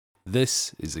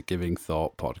This is a Giving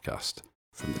Thought podcast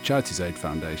from the Charities Aid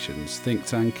Foundation's think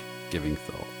tank, Giving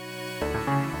Thought.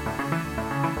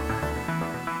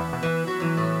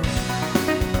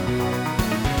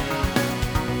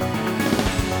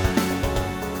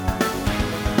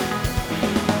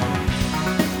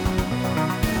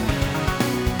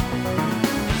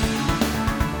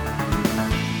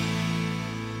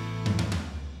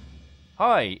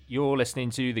 Hi, you're listening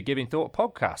to the Giving Thought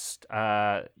podcast.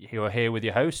 You are here with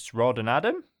your hosts, Rod and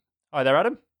Adam. Hi there,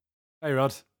 Adam. Hey,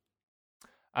 Rod.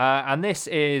 And this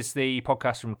is the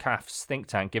podcast from CAF's think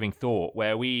tank, Giving Thought,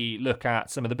 where we look at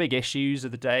some of the big issues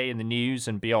of the day in the news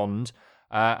and beyond,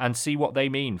 and see what they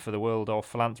mean for the world of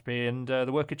philanthropy and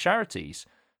the work of charities.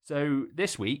 So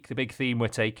this week, the big theme we're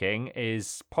taking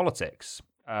is politics.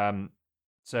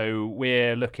 So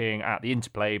we're looking at the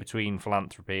interplay between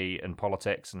philanthropy and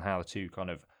politics and how the two kind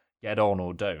of get on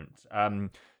or don't.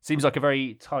 Seems like a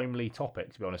very timely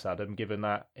topic, to be honest, Adam, given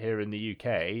that here in the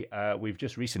UK, we've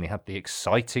just recently had the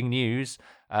exciting news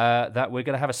that we're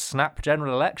going to have a snap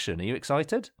general election. Are you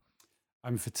excited?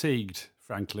 I'm fatigued,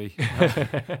 frankly.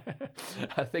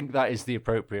 I think that is the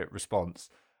appropriate response.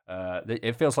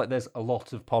 It feels like there's a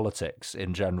lot of politics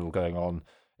in general going on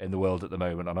in the world at the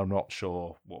moment, and I'm not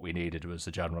sure what we needed was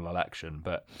a general election,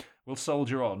 but we'll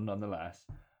soldier on nonetheless.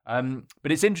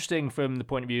 But it's interesting from the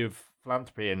point of view of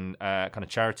philanthropy and kind of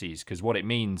charities, because what it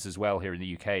means as well here in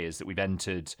the UK is that we've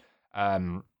entered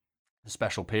the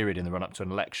special period in the run-up to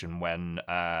an election when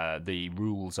the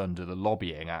rules under the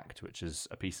Lobbying Act, which is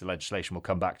a piece of legislation we'll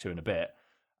come back to in a bit,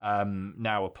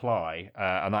 now apply,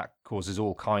 and that causes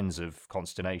all kinds of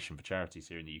consternation for charities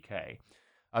here in the UK.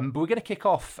 But we're going to kick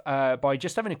off by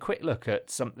just having a quick look at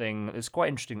something that's quite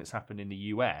interesting that's happened in the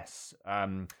US,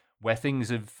 where things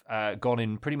have gone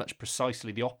in pretty much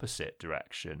precisely the opposite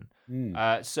direction.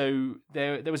 So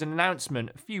there was an announcement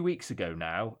a few weeks ago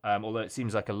now, although it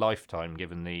seems like a lifetime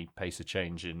given the pace of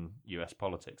change in US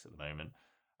politics at the moment,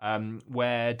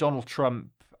 where Donald Trump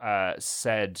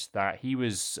said that he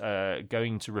was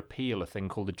going to repeal a thing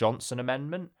called the Johnson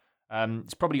Amendment.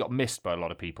 It's probably got missed by a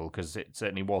lot of people because it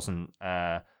certainly wasn't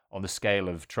on the scale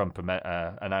of Trump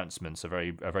announcements a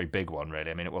very big one, really.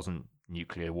 I mean, it wasn't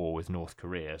nuclear war with North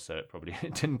Korea, so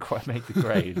it didn't quite make the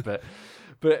grade. but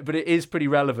it is pretty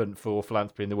relevant for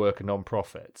philanthropy and the work of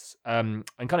non-profits. And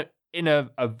kind of in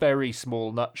a very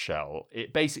small nutshell,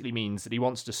 it basically means that he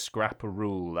wants to scrap a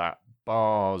rule that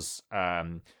bars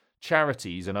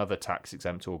charities and other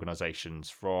tax-exempt organisations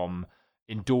from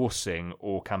endorsing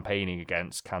or campaigning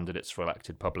against candidates for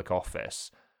elected public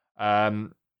office.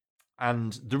 And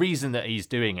the reason that he's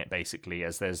doing it, basically,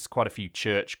 is there's quite a few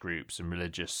church groups and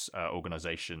religious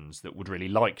organisations that would really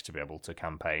like to be able to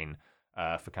campaign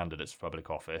for candidates for public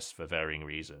office for varying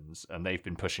reasons, and they've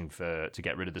been pushing to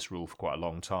get rid of this rule for quite a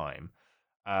long time.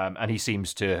 And he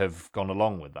seems to have gone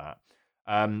along with that.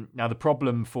 Now, the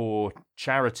problem for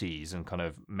charities and kind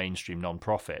of mainstream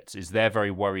non-profits is they're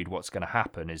very worried what's going to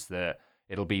happen is that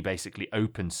it'll be basically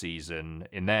open season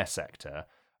in their sector,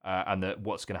 and that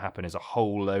what's going to happen is a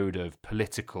whole load of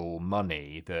political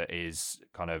money that is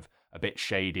kind of a bit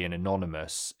shady and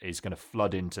anonymous is going to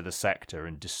flood into the sector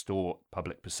and distort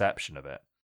public perception of it.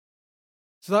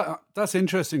 So that's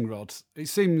interesting, Rod. It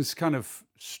seems kind of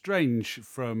strange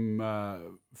from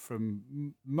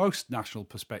most national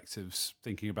perspectives,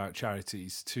 thinking about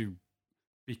charities, to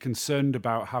be concerned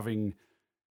about having,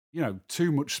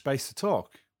 too much space to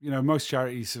talk. Most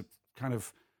charities are kind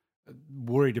of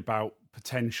worried about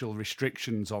potential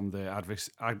restrictions on the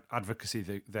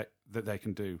advocacy that they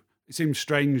can do. It seems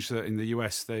strange that in the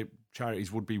US,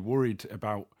 charities would be worried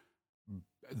about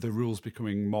the rules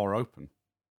becoming more open.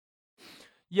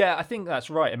 Yeah, I think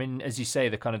that's right. I mean, as you say,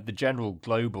 the general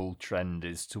global trend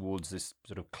is towards this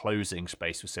sort of closing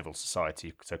space for civil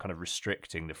society, so kind of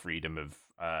restricting the freedom of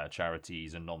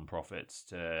charities and non-profits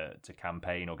to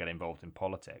campaign or get involved in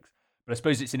politics. But I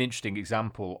suppose it's an interesting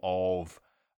example of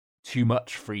too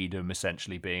much freedom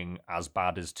essentially being as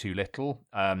bad as too little.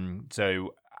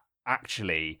 So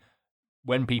actually,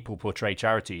 when people portray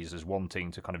charities as wanting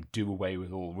to kind of do away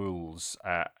with all rules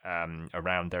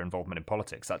around their involvement in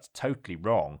politics, that's totally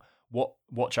wrong.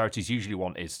 What charities usually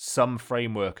want is some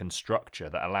framework and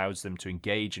structure that allows them to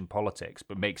engage in politics,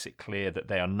 but makes it clear that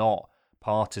they are not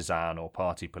partisan or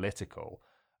party political,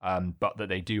 but that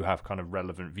they do have kind of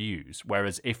relevant views.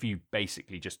 Whereas if you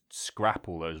basically just scrap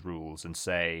all those rules and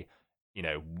say,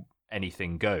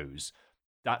 anything goes,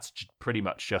 that's pretty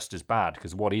much just as bad,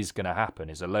 because what is going to happen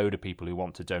is a load of people who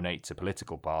want to donate to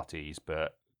political parties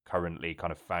but currently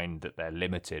kind of find that they're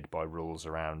limited by rules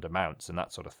around amounts and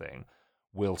that sort of thing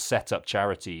will set up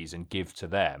charities and give to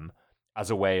them, as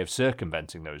a way of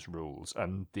circumventing those rules,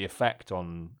 and the effect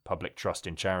on public trust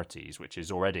in charities, which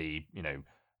is already,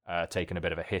 taken a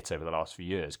bit of a hit over the last few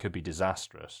years, could be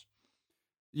disastrous.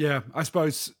 Yeah, I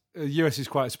suppose the US is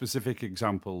quite a specific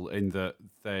example in that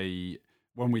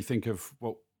when we think of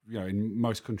what in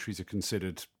most countries are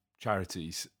considered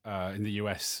charities, in the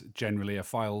US generally are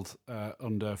filed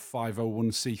under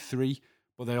 501c3,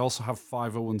 but they also have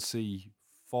 501c4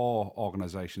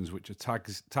 organisations which are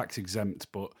tax exempt,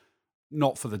 but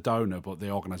not for the donor, but the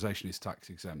organisation is tax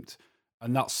exempt,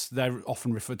 and they're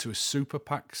often referred to as super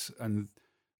PACs, and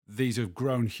these have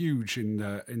grown huge in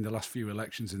the last few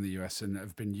elections in the US and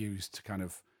have been used to kind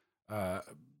of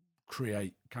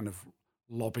create kind of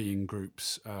lobbying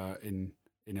groups in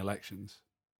elections.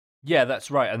 Yeah, that's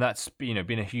right, and that's been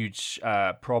a huge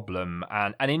problem,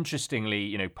 and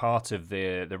interestingly, part of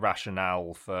the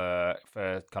rationale for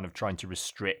kind of trying to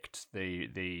restrict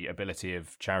the ability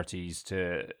of charities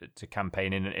to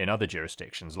campaign in other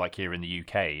jurisdictions, like here in the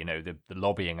UK, the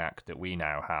Lobbying Act that we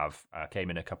now have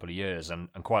came in a couple of years, and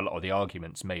quite a lot of the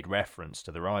arguments made reference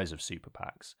to the rise of super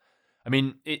PACs. I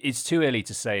mean, it's too early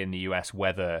to say in the US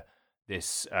whether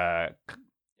this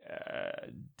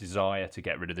desire to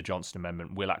get rid of the Johnson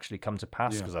Amendment will actually come to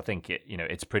pass, because I think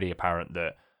it's pretty apparent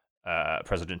that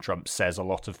President Trump says a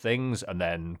lot of things and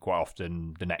then quite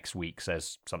often the next week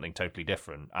says something totally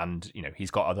different, and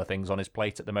he's got other things on his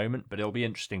plate at the moment, but it'll be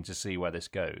interesting to see where this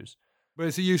goes. But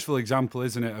it's a useful example,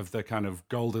 isn't it, of the kind of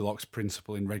Goldilocks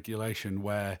principle in regulation,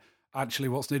 where actually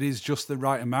what's needed is just the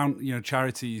right amount.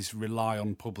 Charities rely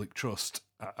on public trust,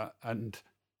 and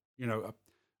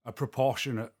a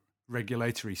proportionate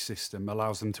regulatory system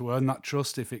allows them to earn that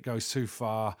trust. If it goes too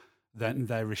far, then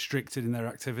they're restricted in their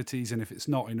activities, and if it's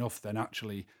not enough, then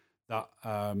actually that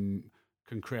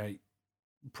can create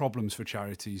problems for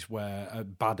charities where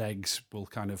bad eggs will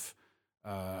kind of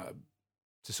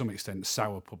to some extent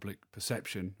sour public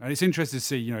perception. And it's interesting to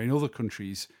see, in other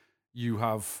countries you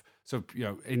have,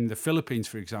 in the Philippines,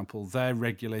 for example, their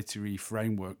regulatory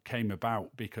framework came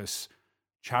about because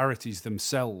charities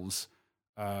themselves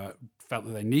felt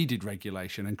that they needed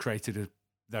regulation and created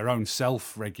their own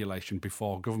self-regulation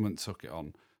before government took it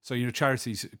on. So,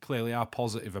 charities clearly are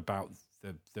positive about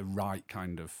the right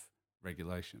kind of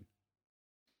regulation.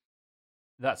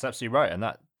 That's absolutely right, and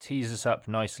that tees us up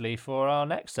nicely for our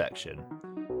next section.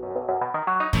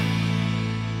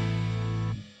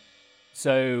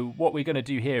 So what we're going to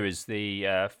do here is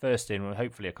the first in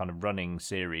hopefully a kind of running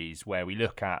series where we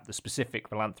look at the specific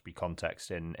philanthropy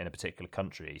context in a particular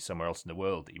country, somewhere else in the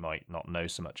world that you might not know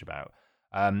so much about.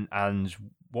 And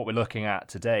what we're looking at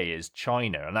today is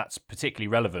China, and that's particularly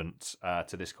relevant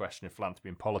to this question of philanthropy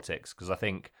and politics, because I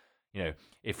think,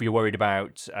 if you're worried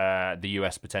about the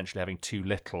US potentially having too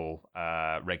little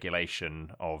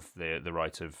regulation of the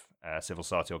right of civil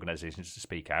society organisations to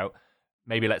speak out,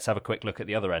 maybe let's have a quick look at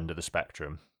the other end of the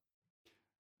spectrum.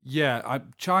 Yeah,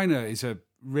 China is a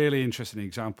really interesting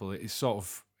example. It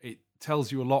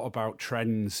tells you a lot about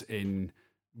trends in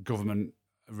government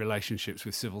relationships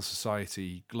with civil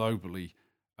society globally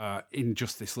in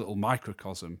just this little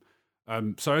microcosm.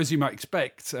 So as you might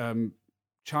expect,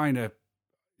 China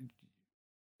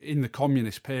in the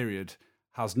communist period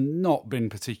has not been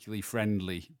particularly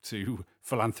friendly to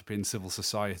philanthropy and civil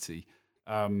society.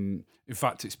 In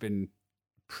fact, it's been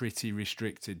pretty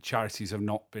restricted. Charities have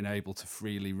not been able to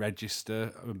freely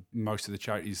register. Most of the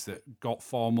charities that got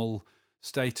formal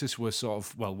status were sort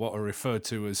of, what are referred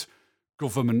to as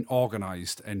government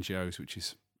organised NGOs, which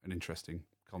is an interesting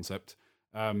concept.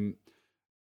 And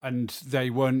they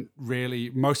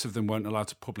most of them weren't allowed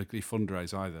to publicly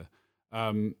fundraise either.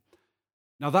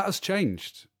 Now that has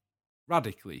changed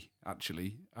radically,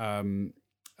 actually.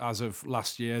 As of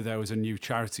last year, there was a new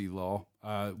charity law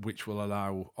which will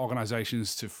allow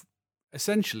organisations to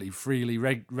essentially freely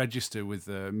register with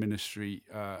the Ministry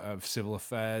of Civil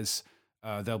Affairs.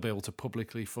 They'll be able to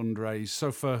publicly fundraise.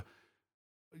 So for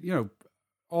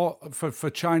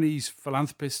Chinese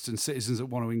philanthropists and citizens that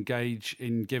want to engage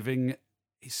in giving,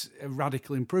 it's a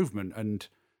radical improvement. And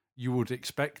you would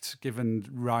expect, given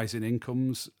rising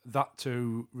incomes, that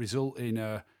to result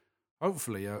in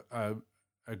hopefully a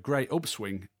great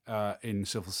upswing in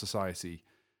civil society.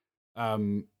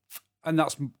 And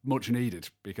that's much needed,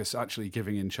 because actually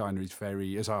giving in China is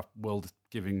as our World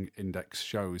Giving Index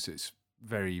shows, it's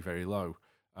very, very low.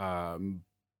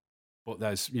 But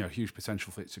there's huge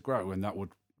potential for it to grow, and that would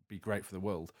be great for the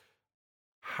world.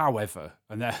 However,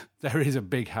 and there is a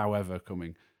big however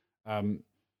coming,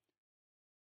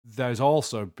 there's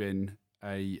also been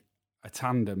a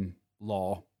tandem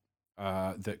law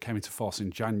that came into force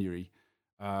in January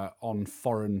on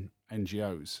foreign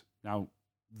NGOs. Now,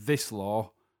 this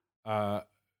law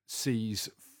sees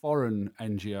foreign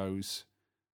NGOs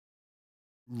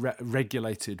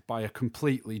regulated by a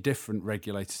completely different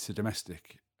regulator to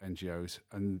domestic NGOs,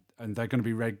 and they're going to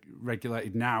be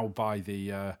regulated now by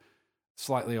the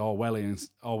slightly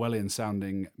Orwellian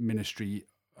sounding Ministry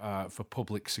for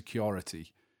Public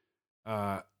Security,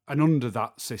 and under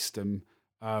that system,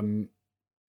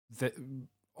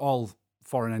 all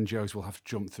foreign NGOs will have to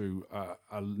jump through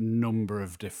a number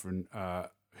of different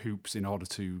hoops in order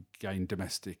to gain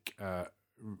domestic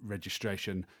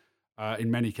registration.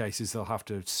 In many cases, they'll have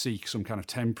to seek some kind of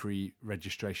temporary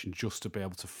registration just to be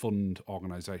able to fund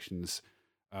organisations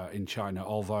in China.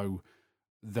 Although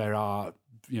there are,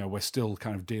 we're still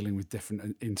kind of dealing with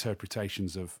different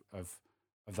interpretations of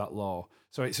that law.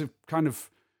 So it's a kind of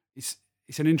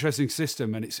it's an interesting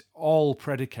system, and it's all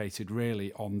predicated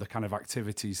really on the kind of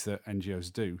activities that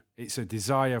NGOs do. It's a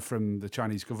desire from the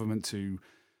Chinese government to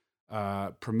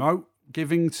promote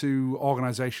giving to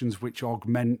organisations which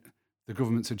augment the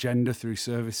government's agenda through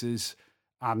services,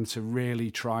 and to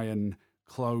really try and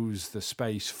close the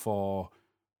space for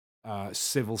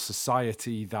civil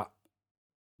society that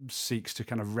seeks to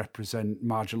kind of represent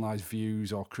marginalised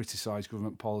views or criticise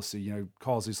government policy.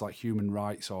 Causes like human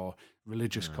rights or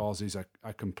religious causes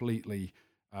are completely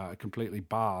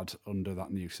barred under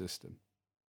that new system.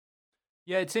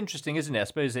 Yeah, it's interesting, isn't it? I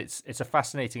suppose it's a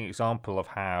fascinating example of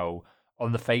how,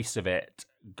 on the face of it,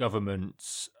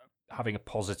 governments having a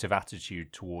positive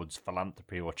attitude towards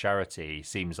philanthropy or charity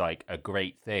seems like a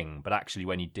great thing, but actually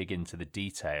when you dig into the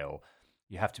detail,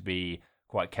 you have to be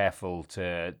quite careful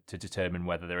to determine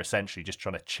whether they're essentially just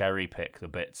trying to cherry pick the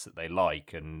bits that they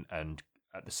like and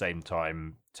at the same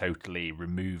time totally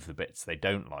remove the bits they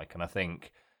don't like. And I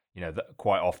think, that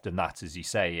quite often that, as you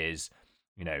say, is,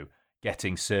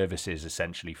 getting services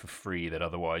essentially for free that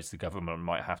otherwise the government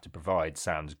might have to provide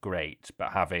sounds great,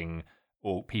 but having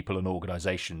or people and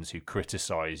organisations who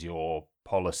criticise your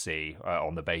policy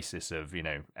on the basis of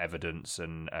evidence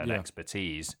and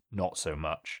expertise, not so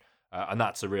much, and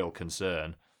that's a real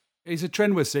concern. It's a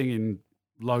trend we're seeing in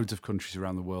loads of countries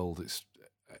around the world.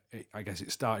 I guess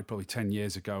it started probably 10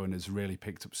 years ago and has really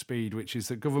picked up speed, which is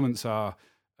that governments are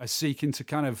seeking to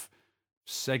kind of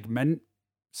segment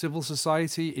civil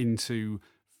society into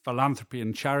philanthropy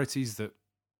and charities that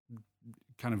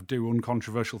kind of do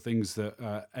uncontroversial things that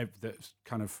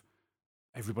kind of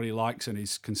everybody likes and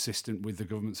is consistent with the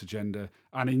government's agenda,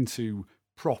 and into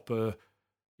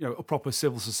a proper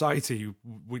civil society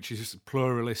which is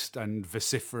pluralist and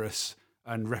vociferous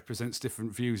and represents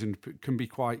different views and can be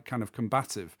quite kind of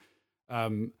combative.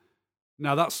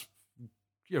 Now that's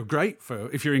great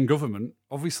for if you're in government.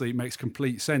 Obviously, it makes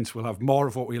complete sense. We'll have more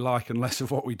of what we like and less of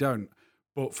what we don't.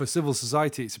 But for civil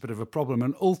society, it's a bit of a problem,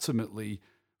 and ultimately,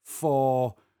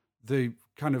 for the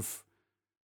kind of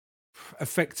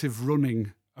effective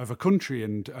running of a country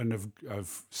and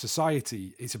of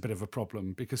society, it's a bit of a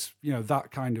problem, because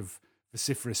that kind of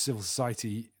vociferous civil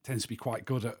society tends to be quite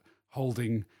good at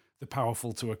holding the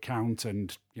powerful to account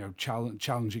and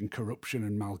challenging corruption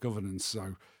and malgovernance.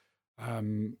 So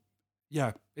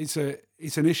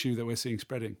it's an issue that we're seeing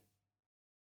spreading.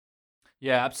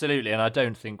 Yeah, absolutely. And I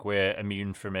don't think we're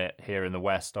immune from it here in the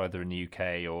West, either in the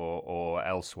UK or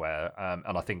elsewhere.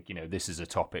 And I think, this is a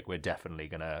topic we're definitely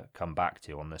going to come back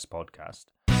to on this podcast.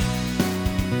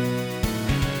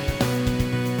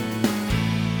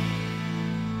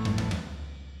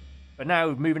 But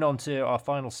now, moving on to our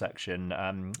final section,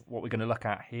 what we're going to look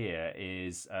at here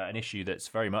is an issue that's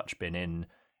very much been in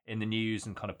the news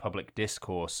and kind of public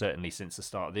discourse, certainly since the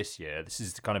start of this year. This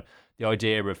is kind of the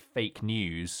idea of fake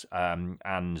news and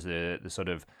the sort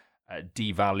of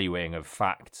devaluing of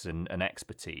facts and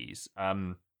expertise.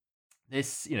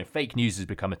 This, fake news has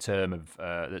become a term of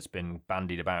that's been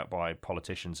bandied about by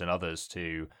politicians and others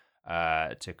to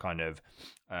kind of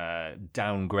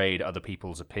downgrade other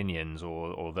people's opinions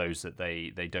or those that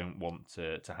they don't want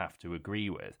to have to agree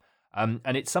with. And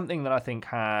it's something that I think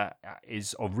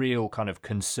is of real kind of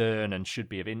concern and should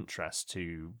be of interest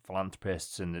to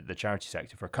philanthropists and the charity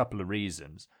sector for a couple of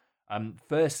reasons.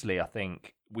 Firstly, I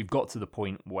think we've got to the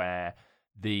point where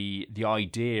the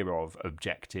idea of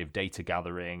objective data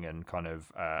gathering and kind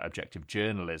of objective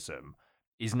journalism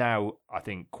is now, I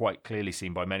think, quite clearly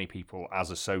seen by many people as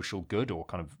a social good or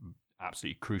kind of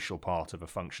absolutely crucial part of a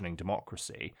functioning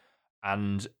democracy.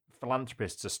 And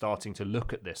philanthropists are starting to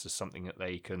look at this as something that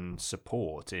they can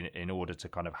support in order to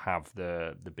kind of have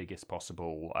the biggest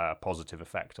possible positive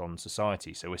effect on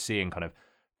society. So we're seeing kind of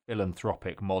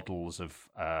philanthropic models of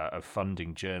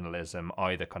funding journalism,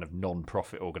 either kind of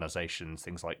non-profit organizations,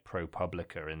 things like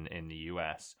ProPublica in the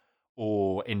US,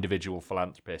 or individual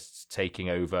philanthropists taking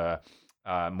over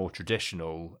more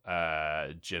traditional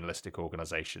journalistic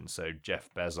organizations. So Jeff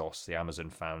Bezos, the Amazon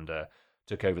founder,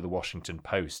 took over the Washington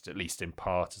Post, at least in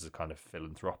part as a kind of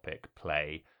philanthropic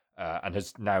play, and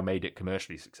has now made it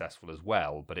commercially successful as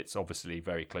well. But it's obviously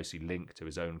very closely linked to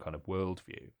his own kind of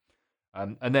worldview.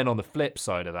 And then on the flip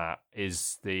side of that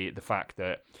is the fact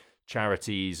that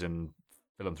charities and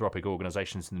philanthropic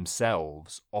organizations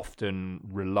themselves often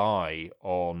rely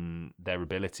on their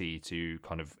ability to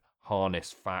kind of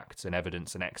harness facts and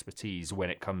evidence and expertise when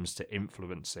it comes to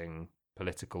influencing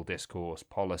political discourse,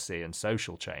 policy, and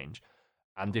social change.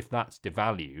 And if that's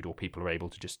devalued, or people are able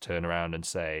to just turn around and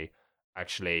say,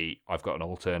 actually, I've got an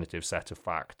alternative set of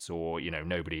facts, or,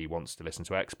 nobody wants to listen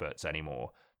to experts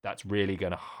anymore, that's really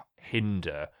going to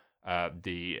hinder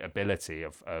the ability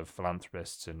of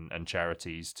philanthropists and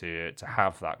charities to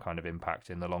have that kind of impact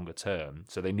in the longer term.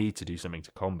 So they need to do something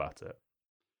to combat it.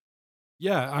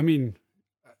 Yeah, I mean,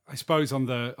 I suppose on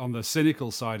the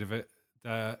cynical side of it,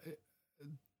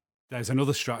 there's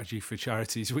another strategy for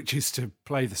charities, which is to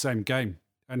play the same game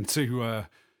and to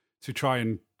try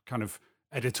and kind of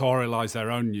editorialize their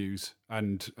own news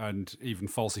and even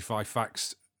falsify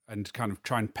facts and kind of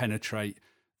try and penetrate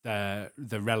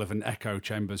the relevant echo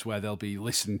chambers where they'll be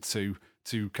listened to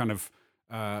kind of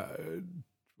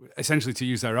essentially to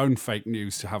use their own fake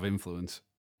news to have influence.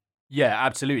 Yeah,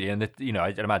 absolutely. And,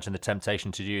 I'd imagine the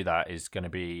temptation to do that is going to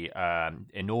be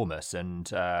enormous. And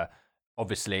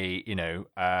obviously,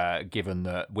 given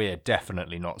that we're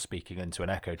definitely not speaking into an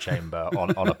echo chamber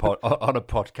on a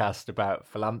podcast about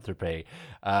philanthropy,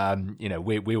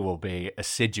 we will be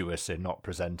assiduous in not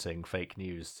presenting fake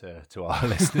news to our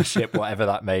listenership, whatever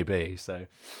that may be. So,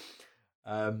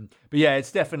 but yeah,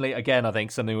 it's definitely, again, I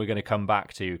think something we're going to come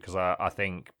back to, because I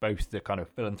think both the kind of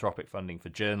philanthropic funding for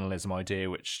journalism idea,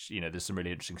 which, there's some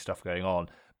really interesting stuff going on,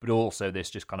 but also this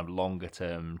just kind of longer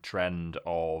term trend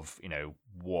of,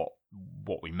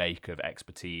 what we make of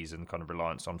expertise and kind of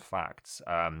reliance on facts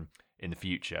in the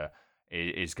future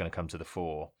is going to come to the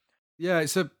fore. Yeah,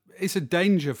 it's a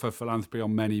danger for philanthropy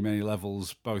on many, many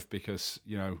levels, both because,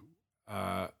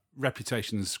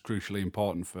 reputation is crucially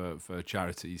important for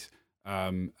charities.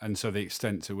 And so the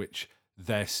extent to which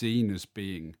they're seen as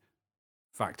being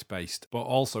fact-based, but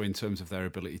also in terms of their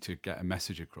ability to get a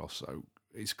message across. So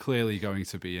it's clearly going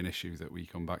to be an issue that we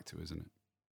come back to, isn't it?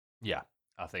 Yeah,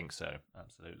 I think so.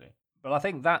 Absolutely. But I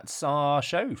think that's our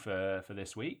show for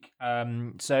this week.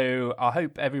 So I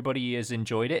hope everybody has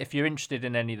enjoyed it. If you're interested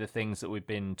in any of the things that we've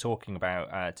been talking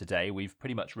about today, we've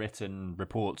pretty much written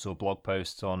reports or blog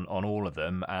posts on all of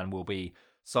them, and we'll be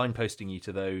signposting you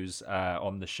to those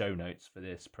on the show notes for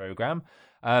this program.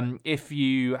 If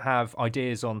you have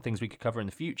ideas on things we could cover in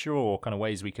the future, or kind of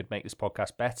ways we could make this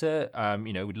podcast better,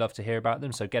 we'd love to hear about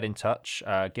them. So get in touch,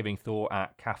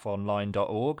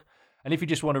 givingthought@cafonline.org. And if you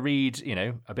just want to read,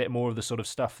 a bit more of the sort of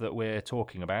stuff that we're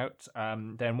talking about,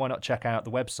 then why not check out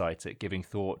the website at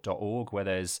givingthought.org, where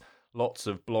there's lots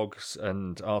of blogs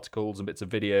and articles and bits of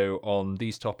video on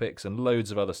these topics and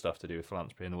loads of other stuff to do with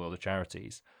philanthropy in the world of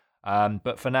charities.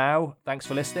 But for now, thanks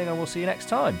for listening, and we'll see you next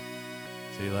time.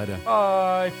 See you later.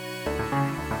 Bye.